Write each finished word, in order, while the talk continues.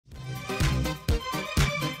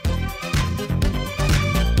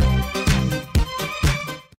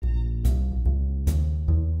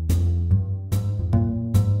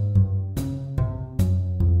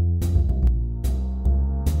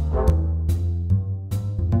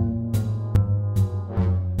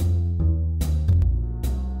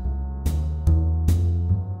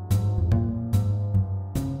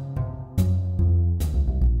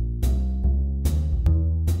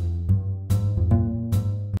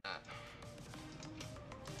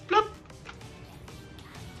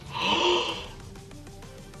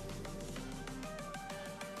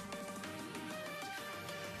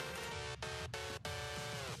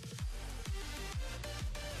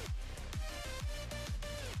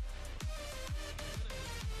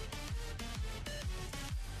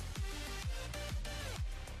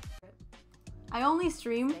I only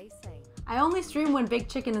stream when Big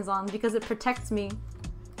Chicken is on because it protects me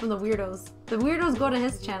from the weirdos. The weirdos go to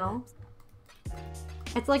his channel.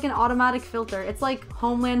 It's like an automatic filter. It's like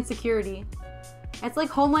Homeland Security. It's like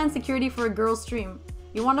Homeland Security for a girl stream.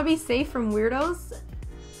 You want to be safe from weirdos?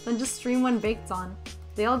 Then just stream when Baked's on.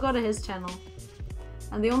 They all go to his channel.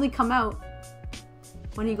 And they only come out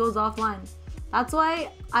when he goes offline. That's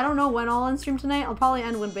why I don't know when I'll end stream tonight. I'll probably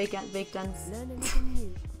end when Baked ends.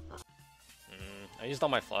 I used all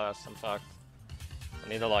my flash, I'm fucked. I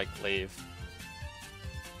need to like leave.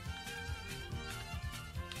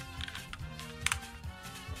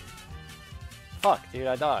 Fuck, dude,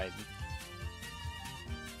 I died.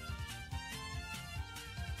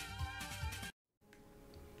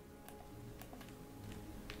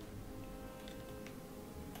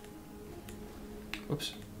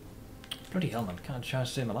 Whoops. Bloody hell, man. Can't try to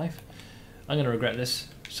save my life. I'm gonna regret this,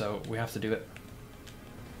 so we have to do it.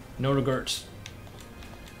 No regrets.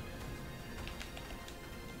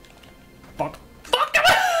 Fuck. Fuck!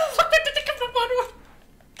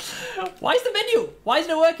 Why is the menu? Why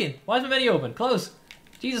isn't it working? Why is my menu open? Close.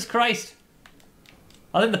 Jesus Christ.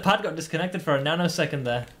 I think the pad got disconnected for a nanosecond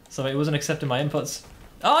there, so it wasn't accepting my inputs.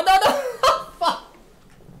 Oh, no, no!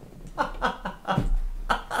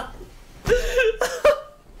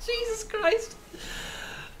 Jesus Christ.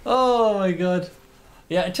 Oh my god.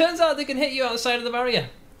 Yeah, it turns out they can hit you outside of the barrier.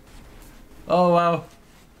 Oh wow.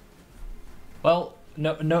 Well,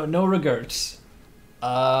 no regrets.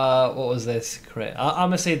 What was this? Great. I'm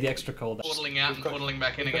gonna save the extra cold. Portaling out and portaling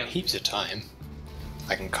back in again. Heaps of time.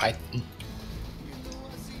 I can kite them.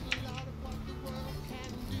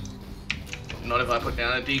 Not if I put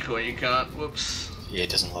down a decoy, you can't. Whoops. Yeah, it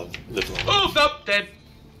doesn't live long. Oh, nope, dead.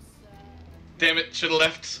 Damn it, should have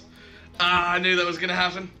left. Ah, I knew that was gonna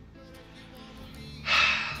happen.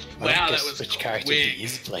 Wow, that was which character he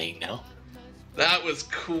is playing now. That was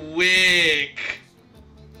quick.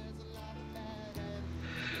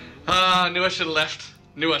 Ah, knew I should have left.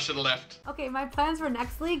 Knew I should have left. Okay, my plans for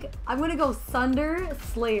next league, I'm gonna go Sunder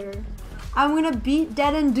Slayer. I'm gonna beat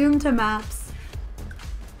Dead and Doom to maps.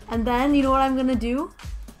 And then, you know what I'm gonna do?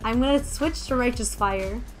 I'm gonna switch to Righteous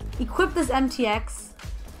Fire, equip this MTX,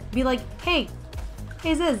 be like, hey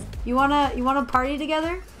Ziz, you wanna party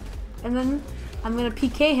together? And then I'm gonna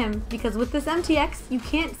PK him because with this MTX, you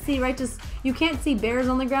can't see bears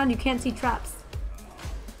on the ground, you can't see traps.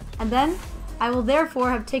 And then I will therefore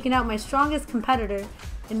have taken out my strongest competitor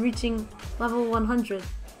in reaching level 100.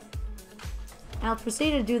 And I'll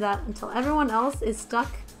proceed to do that until everyone else is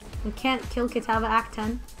stuck and can't kill Kitava Act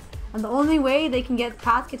 10. And the only way they can get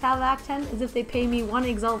past Kitava Act 10 is if they pay me 1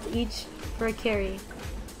 exalt each for a carry.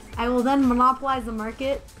 I will then monopolize the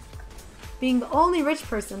market. Being the only rich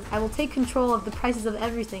person, I will take control of the prices of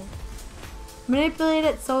everything. Manipulate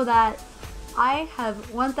it so that I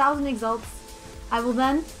have 1,000 exalts. I will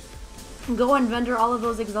then go and vendor all of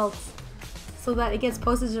those exalts so that it gets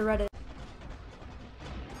posted to Reddit.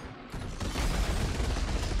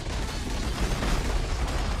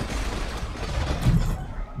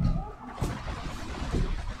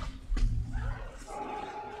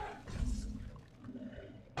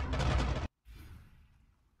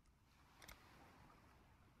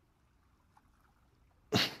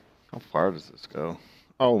 How far does this go?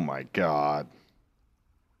 Oh my god.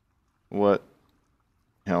 What?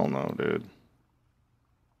 Hell no, dude.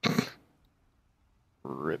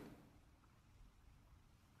 Rip.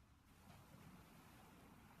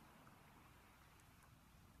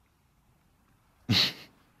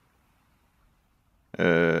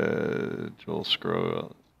 Joel,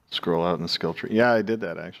 scroll out in the skill tree. Yeah, I did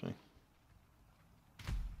that actually.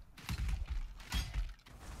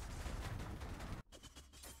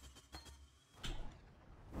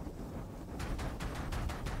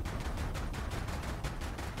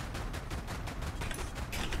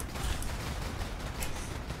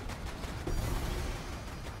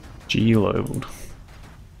 G-load.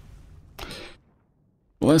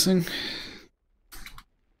 Blessing.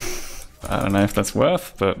 I don't know if that's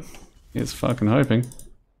worth, but he's fucking hoping.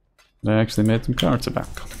 They actually made some cards back.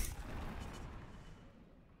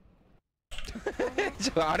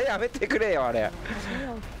 あれやめてくれよあれ。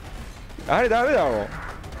あれダメだろ。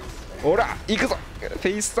ほら行くぞ。フ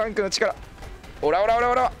ェイスタンクの力。ほらほらほら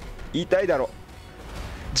ほら。痛いだろ。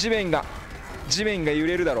地面が揺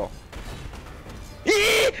れるだろ。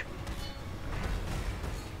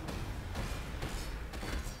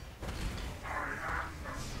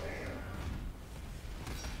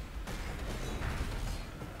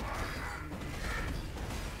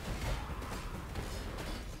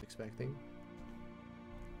Expecting.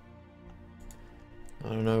 I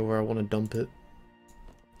don't know where I want to dump it.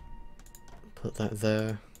 Put that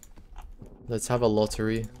there. Let's have a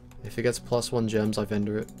lottery. If it gets +1 gems, I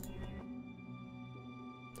vendor it.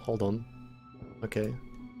 Hold on. Okay.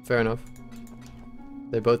 Fair enough.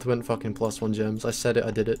 They both went fucking +1 gems. I said it,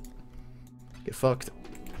 I did it. Get fucked.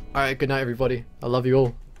 Alright, good night everybody. I love you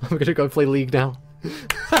all. I'm gonna go play League now.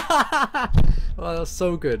 Oh, that's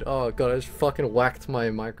so good. Oh god, I just fucking whacked my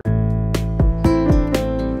micro.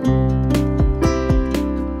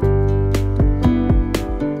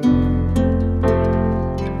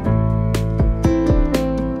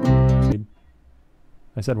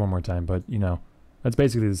 I said one more time, but you know, that's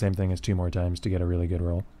basically the same thing as 2 more times to get a really good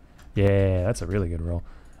roll. Yeah, that's a really good roll.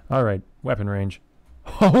 Alright, weapon range.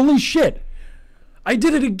 Holy shit! I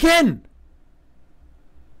did it again!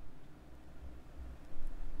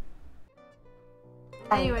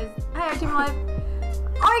 Anyways, hi our team live.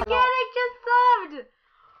 Organic just subbed!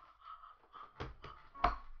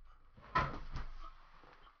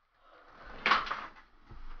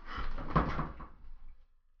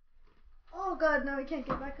 Oh god, no, I can't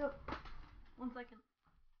get back up. 1 second.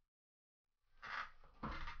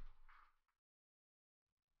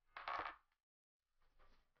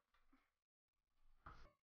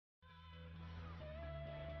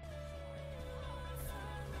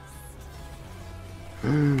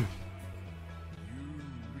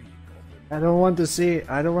 I don't want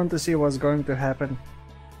to see what's going to happen.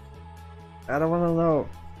 I don't want to know.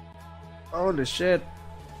 Holy shit.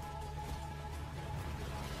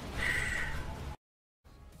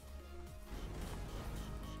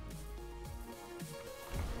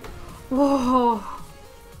 Whoa.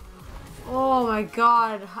 Oh my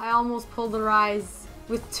god, I almost pulled the rise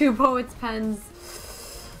with 2 poet's pens.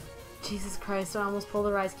 Jesus Christ, I almost pulled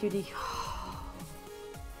the rise, QD.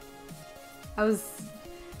 I was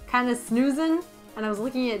kind of snoozing and I was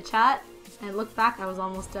looking at chat and I looked back, I was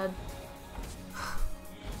almost dead.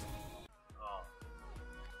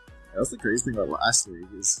 That's the crazy thing about last week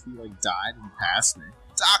is he like died and passed me.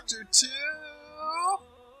 Doctor 2!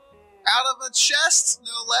 Out of a chest,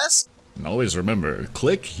 no less! And always remember,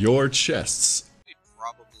 click your chests.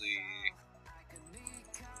 Probably...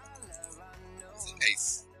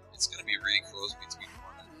 It's gonna be really close between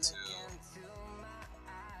 1 and 2.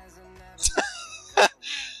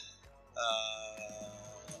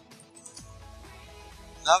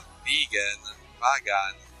 Not vegan,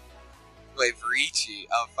 vegan. Wait, Verici.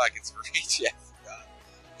 Oh fuck, it's Verici, I forgot.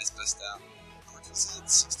 I spaced out. How much was it?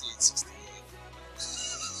 68, 68.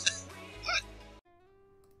 What?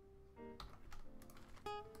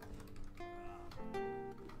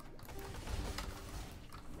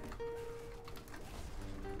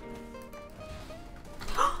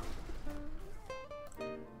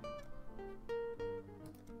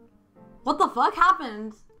 What the fuck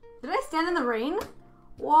happened? Did I stand in the rain?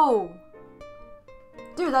 Whoa.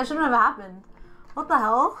 Dude, that shouldn't have happened. What the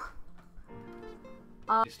hell?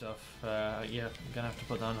 Stuff, yeah, I'm gonna have to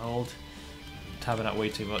put that on hold. Tabbing out way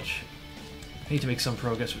too much. I need to make some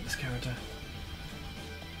progress with this character.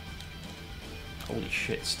 Holy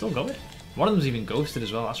shit, it's still going? One of them's even ghosted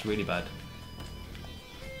as well, that's really bad.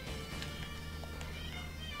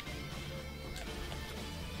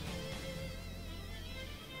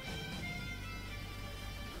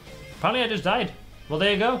 Apparently I just died. Well,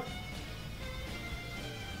 there you go.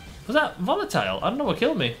 Was that volatile? I don't know what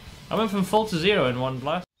killed me. I went from full to 0 in one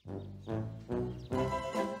blast.